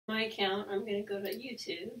My account, I'm going to go to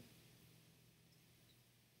YouTube,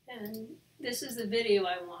 and this is the video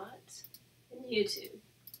I want in YouTube.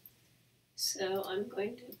 So I'm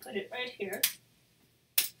going to put it right here.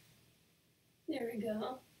 There we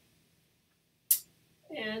go.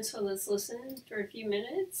 And so let's listen for a few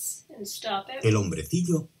minutes and stop it. El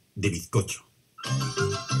hombrecillo de bizcocho.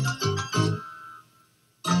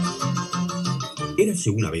 Érase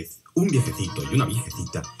una vez un viejecito y una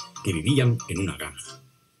viejecita que vivían en una granja.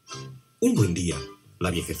 Un buen día,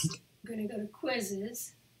 la viejecita... I'm going to go to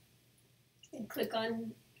quizzes and click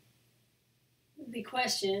on the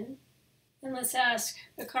question, and let's ask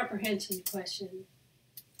a comprehension question.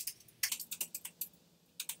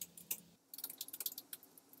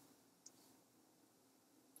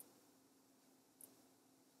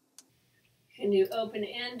 You can do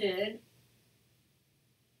open-ended.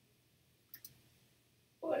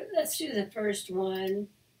 Or let's do the first one.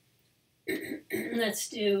 Let's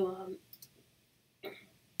do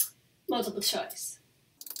multiple choice.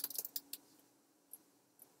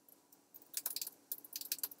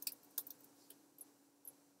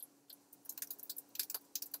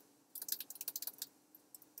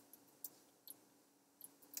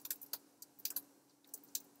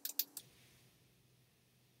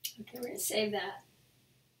 Okay, we're going to save that.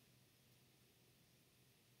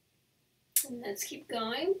 And let's keep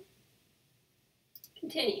going.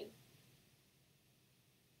 Continue.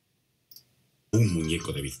 Un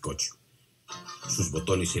muñeco de bizcocho. Sus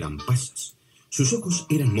botones eran pasas. Sus ojos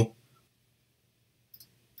eran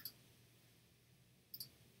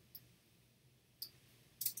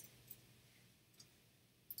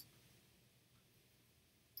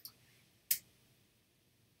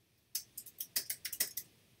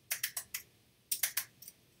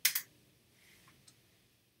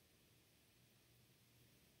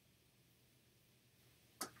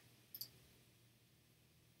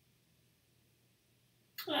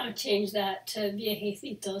I'll change that to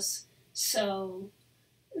viejecitos, so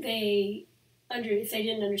if they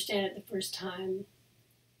didn't understand it the first time,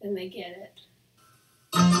 then they get it.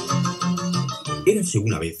 Érase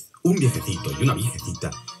una vez un viejecito y una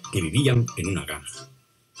viejecita que vivían en una granja.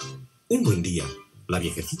 Un buen día, la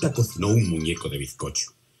viejecita cocinó un muñeco de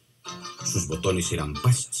bizcocho. Sus botones eran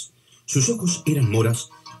pasas, sus ojos eran moras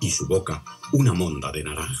y su boca una monda de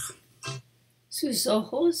naranja. Sus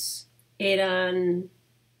ojos eran...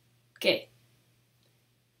 ¿qué?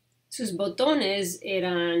 Sus botones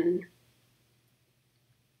eran...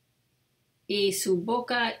 y su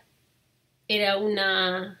boca era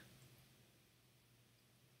una...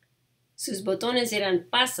 Sus botones eran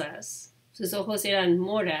pasas, sus ojos eran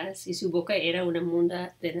moras y su boca era una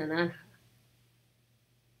monda de naranja.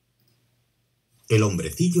 El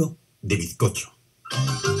hombrecillo de bizcocho.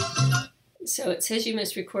 So it says you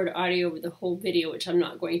must record audio over the whole video, which I'm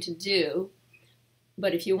not going to do.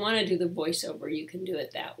 But if you want to do the voiceover, you can do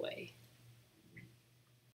it that way.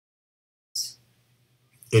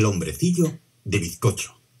 El hombrecillo de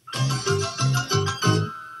bizcocho.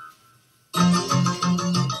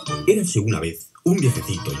 Érase una vez un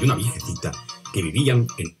viejecito y una viejecita que vivían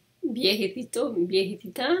en... Viejecito,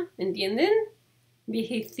 viejecita, ¿entienden?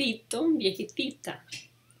 Viejecito, viejecita.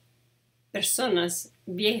 Personas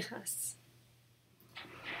viejas.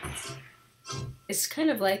 It's kind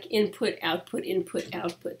of like input, output, input,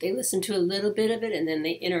 output. They listen to a little bit of it and then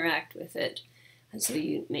they interact with it. And so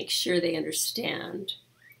you make sure they understand.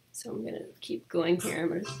 So I'm going to keep going here. I'm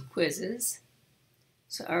going to quizzes.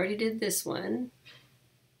 So I already did this one.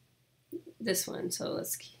 So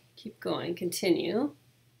let's keep going. Continue.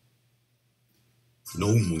 No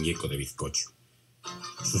un muñeco de bizcocho.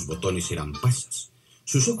 Sus botones eran pasas,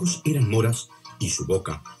 sus ojos eran moras y su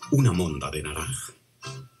boca una monda de naranja.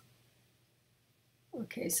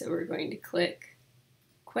 Okay, so we're going to click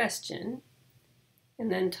question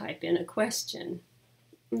and then type in a question.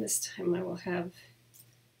 And this time I will have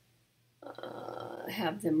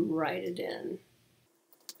them write it in.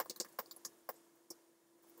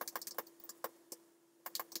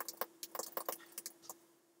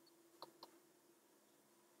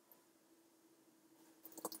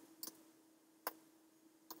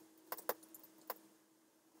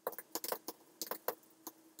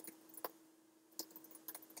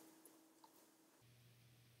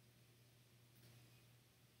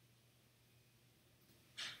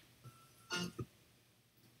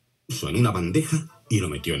 En una bandeja y lo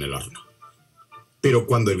metió en el horno. Pero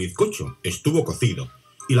cuando el bizcocho estuvo cocido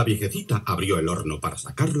y la viejecita abrió el horno para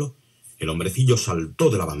sacarlo, el hombrecillo saltó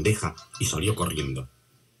de la bandeja y salió corriendo.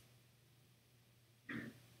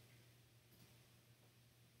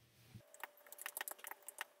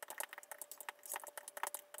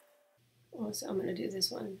 so I'm going to do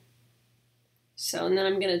this one. So, and then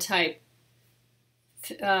I'm going to type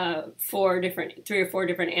 3 or 4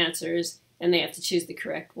 different answers, and they have to choose the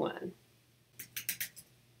correct one.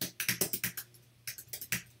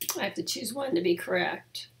 I have to choose one to be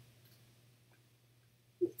correct.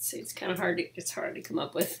 Let's see, it's kind of hard to come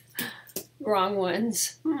up with wrong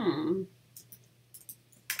ones. And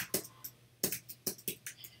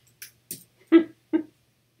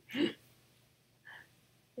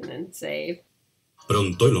then save.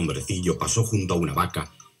 Pronto el hombrecillo pasó junto a una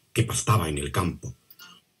vaca que pastaba en el campo.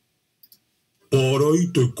 Por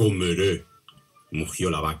hoy te comeré, mugió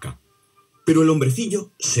la vaca. Pero el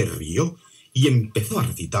hombrecillo se rió y empezó a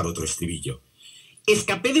recitar otro estribillo.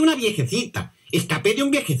 Escapé de una viejecita, escapé de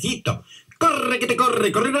un viejecito. Corre que te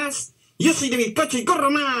corre, correrás. Yo soy de bizcocho y corro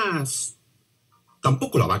más.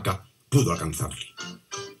 Tampoco la vaca pudo alcanzarle.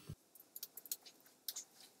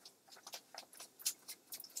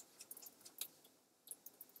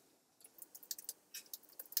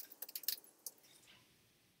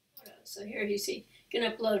 So here you see, you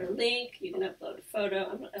can upload a link, you can upload a photo.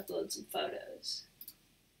 I'm going to upload some photos.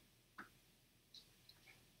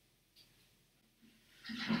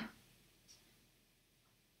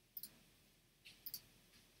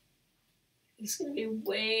 It's going to be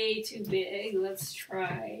way too big. Let's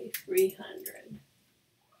try 300.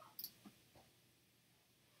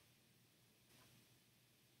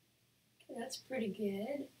 Okay, that's pretty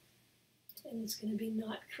good. And it's going to be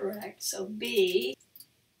not correct. So B.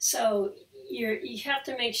 So you have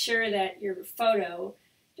to make sure that your photo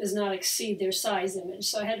does not exceed their size image.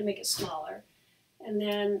 So I had to make it smaller. And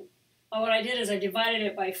then what I did is I divided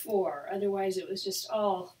it by 4. Otherwise it was just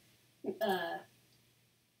all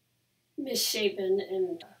misshapen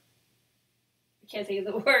and I can't think of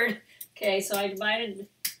the word. Okay, so I divided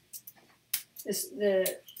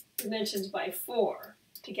the dimensions by 4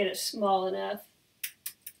 to get it small enough.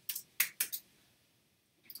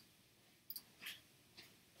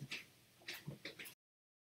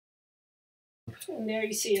 And there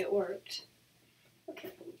you see it worked.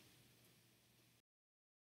 Okay.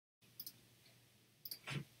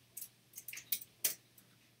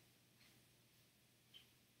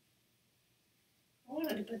 I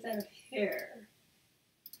wanted to put that up here.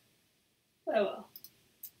 Oh well.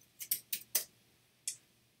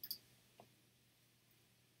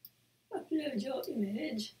 Upload your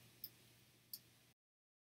image.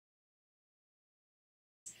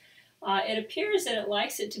 It appears that it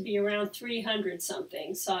likes it to be around 300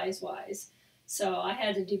 something size-wise. So I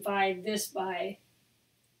had to divide this by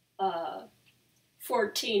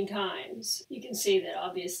 14 times. You can see that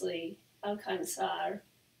obviously alcanzar,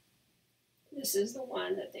 this is the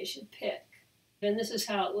one that they should pick. And this is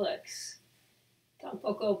how it looks.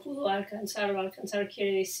 Tampoco pudo alcanzar o alcanzar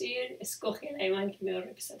quiere decir, escoge la imagen que me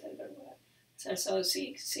representa el verbo. So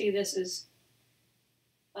see, this is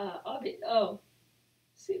obvious. Oh.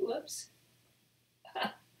 See, whoops.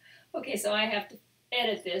 Okay, so I have to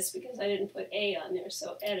edit this because I didn't put A on there,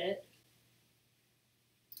 so edit.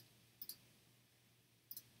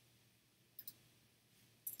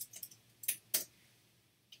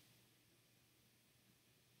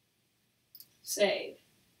 Save.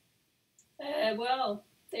 Well,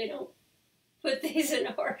 they don't put these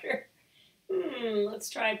in order.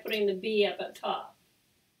 Let's try putting the B up at top.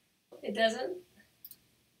 It doesn't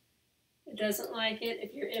like it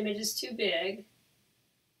if your image is too big.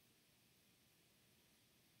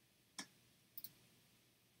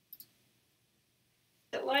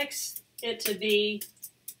 It likes it to be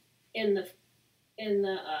in the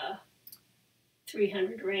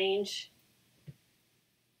 300 range.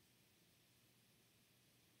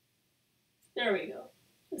 There we go.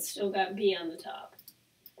 It's still got B on the top,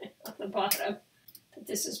 on the bottom. But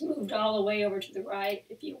this is moved all the way over to the right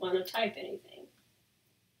if you want to type anything.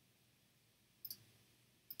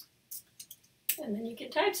 And then you can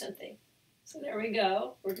type something. So there we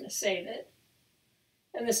go. We're going to save it.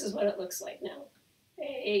 And this is what it looks like now.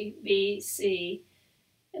 A, B, C.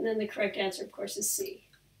 And then the correct answer, of course, is C.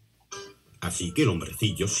 Así que el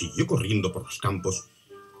hombrecillo siguió corriendo por los campos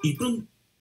y pronto